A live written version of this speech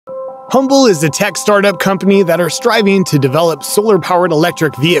Humble is a tech startup company that are striving to develop solar-powered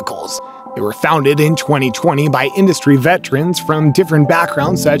electric vehicles. They were founded in 2020 by industry veterans from different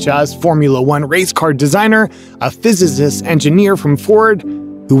backgrounds such as Formula One race car designer, a physicist engineer from Ford,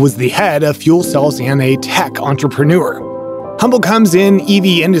 who was the head of fuel cells, and a tech entrepreneur. Humble comes in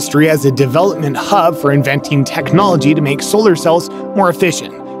EV industry as a development hub for inventing technology to make solar cells more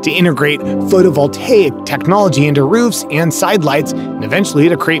efficient, to integrate photovoltaic technology into roofs and sidelights, and eventually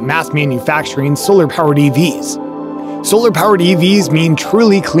to create mass manufacturing solar-powered EVs. Solar-powered EVs mean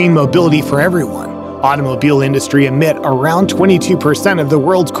truly clean mobility for everyone. Automobile industry emit around 22% of the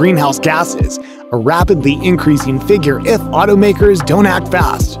world's greenhouse gases, a rapidly increasing figure if automakers don't act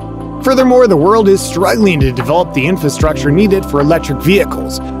fast. Furthermore, the world is struggling to develop the infrastructure needed for electric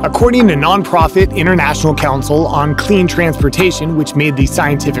vehicles. According to nonprofit International Council on Clean Transportation, which made the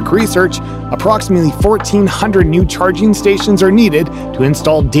scientific research, approximately 1,400 new charging stations are needed to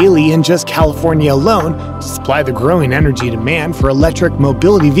install daily in just California alone to supply the growing energy demand for electric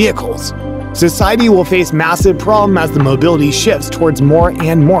mobility vehicles. Society will face massive problem as the mobility shifts towards more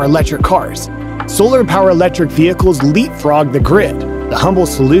and more electric cars. Solar-powered electric vehicles leapfrog the grid. The Humble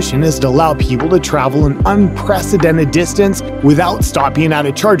solution is to allow people to travel an unprecedented distance without stopping at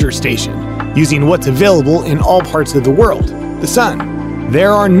a charger station, using what's available in all parts of the world, the sun.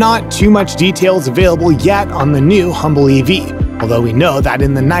 There are not too much details available yet on the new Humble EV, although we know that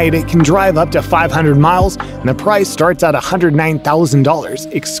in the night it can drive up to 500 miles and the price starts at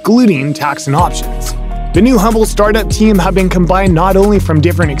 $109,000, excluding tax and options. The new Humble startup team have been combined not only from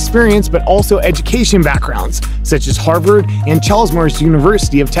different experience but also education backgrounds, such as Harvard and Chalmers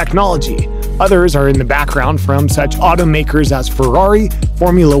University of Technology. Others are in the background from such automakers as Ferrari,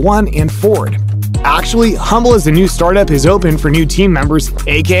 Formula One, and Ford. Actually, Humble as a new startup is open for new team members,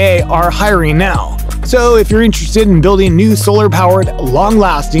 aka are hiring now. So if you're interested in building new solar-powered,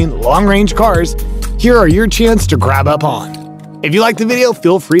 long-lasting, long-range cars, here are your chance to grab up on. If you liked the video,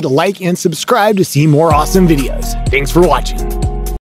 feel free to like and subscribe to see more awesome videos. Thanks for watching.